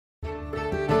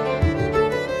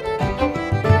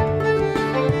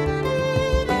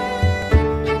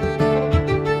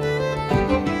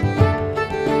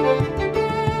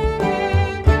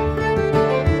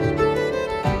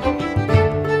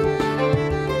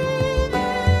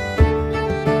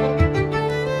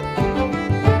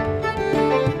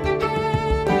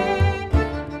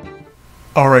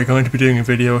Alright, going to be doing a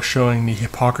video showing the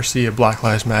hypocrisy of Black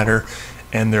Lives Matter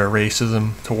and their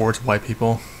racism towards white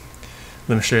people.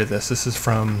 Let me show you this. This is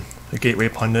from the Gateway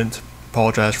Pundit.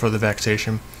 Apologize for the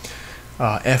vexation.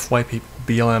 F white people.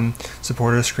 BLM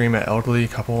supporters scream at elderly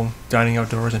couple dining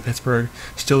outdoors in Pittsburgh.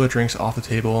 Steal their drinks off the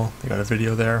table. They got a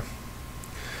video there.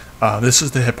 This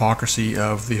is the hypocrisy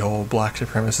of the whole black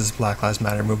supremacist Black Lives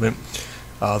Matter movement.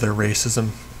 Their racism.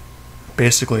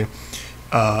 Basically,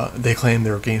 they claim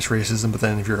they're against racism, but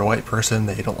then if you're a white person,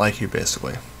 they don't like you,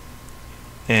 basically.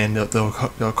 And they'll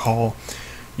call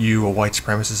you a white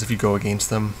supremacist if you go against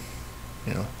them.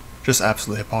 You know, just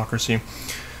absolute hypocrisy.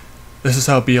 This is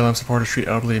how BLM supporters treat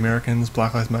elderly Americans.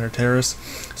 Black Lives Matter terrorists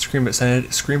scream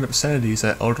obscenities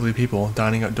at elderly people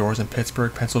dining outdoors in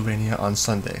Pittsburgh, Pennsylvania on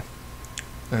Sunday.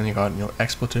 And you got,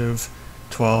 expletive,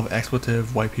 12,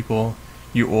 expletive, white people,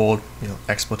 you old,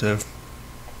 expletive.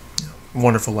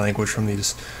 Wonderful language from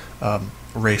these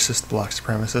racist black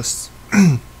supremacists.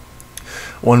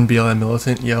 One BLM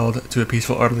militant yelled to a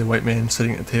peaceful elderly white man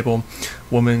sitting at the table.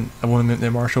 A woman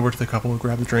then marched over to the couple,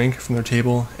 grabbed a drink from their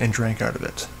table, and drank out of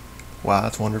it. Wow,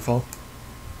 that's wonderful.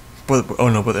 But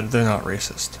they're not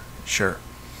racist. Sure.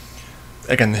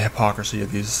 Again, the hypocrisy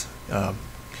of these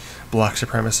black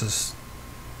supremacists.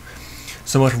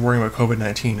 So much worrying about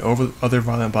COVID-19. Other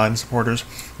violent Biden supporters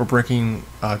were breaking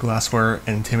glassware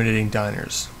and intimidating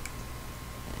diners.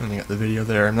 And you got the video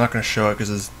there. I'm not going to show it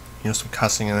because there's some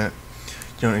cussing in it.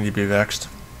 You don't need to be vexed.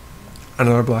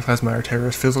 Another Black Lives Matter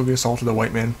terrorist physically assaulted a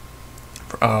white man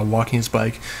walking his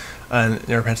bike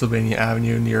near Pennsylvania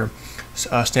Avenue near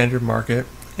Standard Market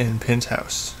in Pinn's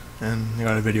house. And you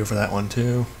got a video for that one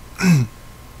too.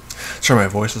 Sorry, my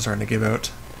voice is starting to give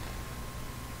out.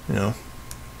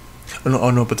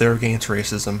 Oh no, but they're against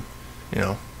racism.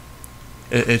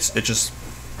 It's just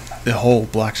the whole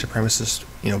black supremacist,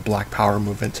 black power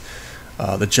movement,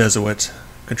 the Jesuit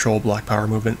controlled black power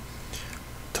movement.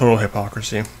 Total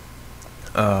hypocrisy.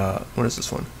 What is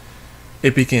this one?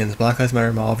 It begins. Black Lives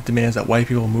Matter mob demands that white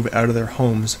people move out of their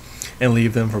homes and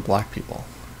leave them for black people.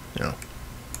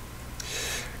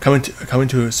 Coming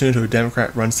soon to a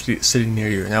Democrat-run city near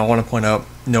you. Now I want to point out,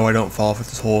 no, I don't fall for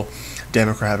this whole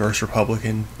Democrat versus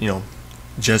Republican,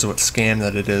 Jesuit scam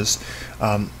that it is.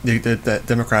 The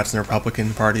Democrats and the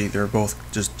Republican Party, they're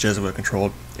both just Jesuit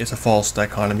controlled. It's a false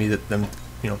dichotomy that them,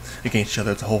 against each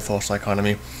other. It's a whole false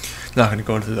dichotomy. Not going to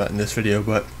go into that in this video,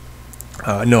 but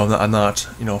no, I'm not,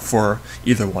 for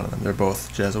either one of them. They're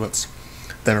both Jesuits,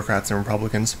 Democrats and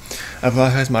Republicans. A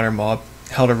Black Lives Matter mob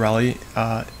held a rally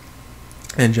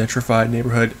in a gentrified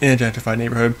neighborhood,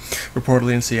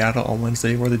 reportedly in Seattle on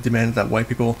Wednesday, where they demanded that white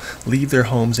people leave their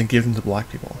homes and give them to black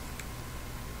people.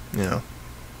 Why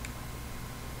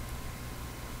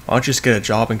don't you just get a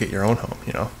job and get your own home,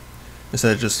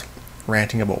 instead of just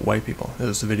ranting about white people.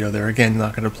 There's a video there. Again,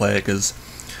 not going to play it because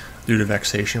due to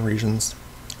vexation reasons.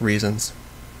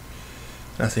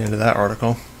 That's the end of that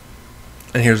article.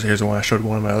 And here's the one I showed in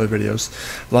one of my other videos.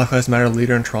 Black Lives Matter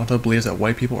leader in Toronto believes that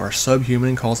white people are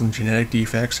subhuman, calls them genetic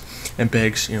defects, and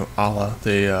begs, Allah,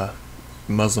 the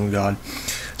Muslim god,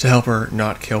 to help her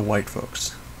not kill white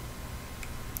folks.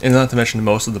 And not to mention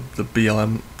most of the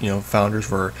BLM,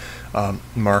 founders were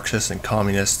Marxists and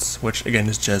communists, which again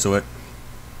is Jesuit.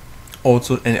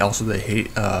 Also they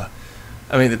hate.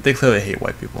 They clearly hate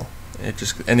white people.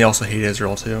 And they also hate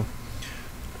Israel too.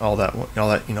 All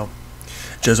that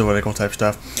Jesuitical type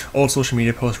stuff. Old social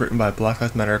media post written by Black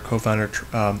Lives Matter co-founder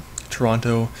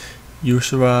Toronto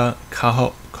Yusura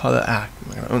Kaho'olaak.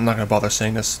 I'm not going to bother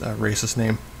saying this racist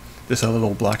name. This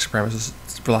little black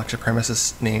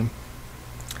supremacist name.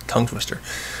 Tongue twister.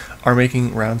 Are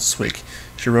making rounds this week.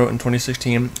 She wrote in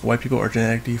 2016, "White people are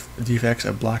genetic defects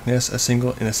of blackness."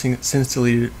 In a since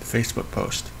deleted Facebook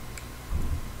post.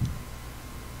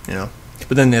 But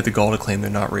then they have the gall to claim they're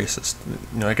not racist.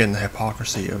 Again, the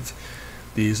hypocrisy of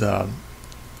these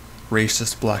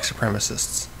racist black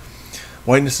supremacists.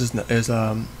 Whiteness is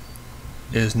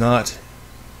not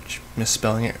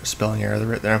spelling error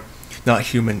right there. Not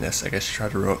humanness, I guess she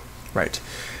tried to write. Right.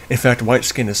 In fact, white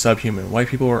skin is subhuman. White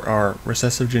people are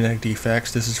recessive genetic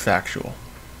defects. This is factual.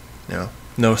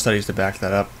 No studies to back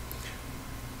that up.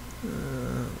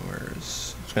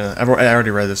 I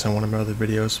already read this in one of my other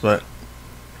videos, but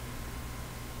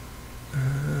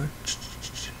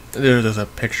there's a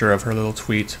picture of her little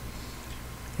tweet.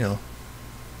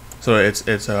 So it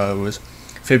was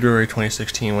February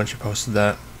 2016 when she posted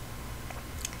that.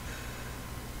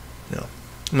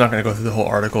 I'm not going to go through the whole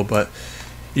article, but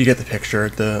you get the picture.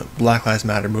 The Black Lives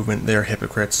Matter movement, they're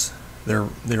hypocrites. They're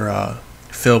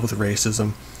filled with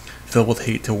racism, filled with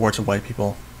hate towards white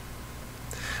people.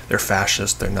 They're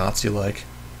fascist, they're Nazi-like.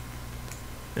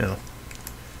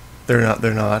 not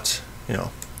they're not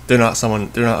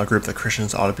a group that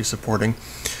Christians ought to be supporting,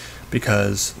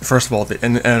 because first of all,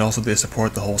 and also they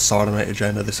support the whole sodomite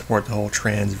agenda. They support the whole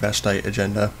transvestite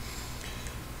agenda.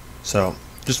 So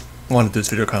just wanted to do this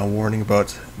video kind of warning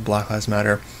about Black Lives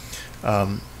Matter.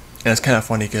 And it's kind of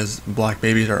funny because black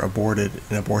babies are aborted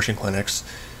in abortion clinics,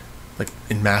 like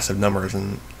in massive numbers,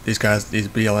 and these guys, these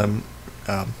BLM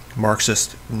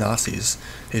Marxist Nazis,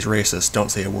 these racists, don't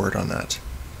say a word on that.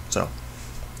 So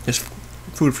just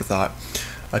food for thought.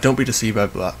 Don't be deceived by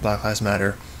Black Lives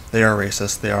Matter. They are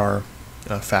racist. They are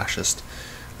fascist.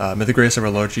 May the grace of our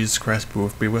Lord Jesus Christ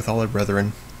be with all our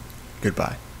brethren.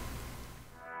 Goodbye.